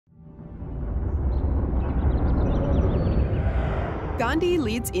Gandhi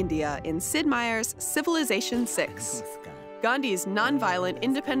leads India in Sid Meier's Civilization VI. Gandhi's nonviolent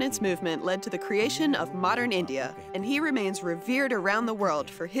independence movement led to the creation of modern India, and he remains revered around the world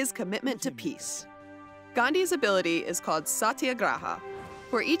for his commitment to peace. Gandhi's ability is called satyagraha.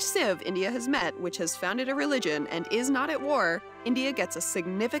 For each civ India has met, which has founded a religion and is not at war, India gets a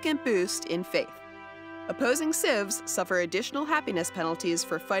significant boost in faith. Opposing civs suffer additional happiness penalties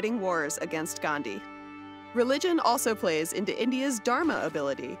for fighting wars against Gandhi. Religion also plays into India's Dharma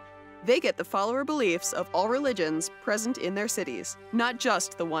ability. They get the follower beliefs of all religions present in their cities, not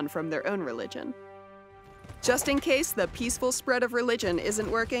just the one from their own religion. Just in case the peaceful spread of religion isn't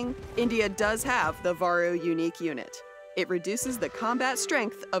working, India does have the Varu unique unit. It reduces the combat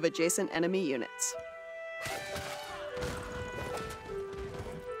strength of adjacent enemy units.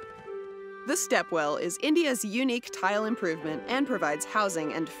 The stepwell is India's unique tile improvement and provides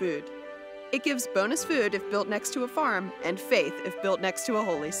housing and food. It gives bonus food if built next to a farm, and faith if built next to a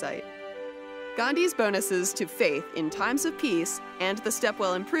holy site. Gandhi's bonuses to faith in times of peace and the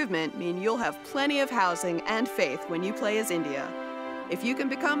stepwell improvement mean you'll have plenty of housing and faith when you play as India. If you can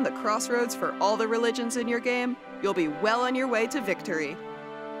become the crossroads for all the religions in your game, you'll be well on your way to victory.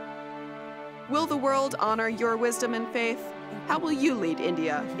 Will the world honor your wisdom and faith? How will you lead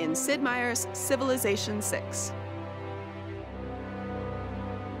India in Sid Meier's Civilization VI?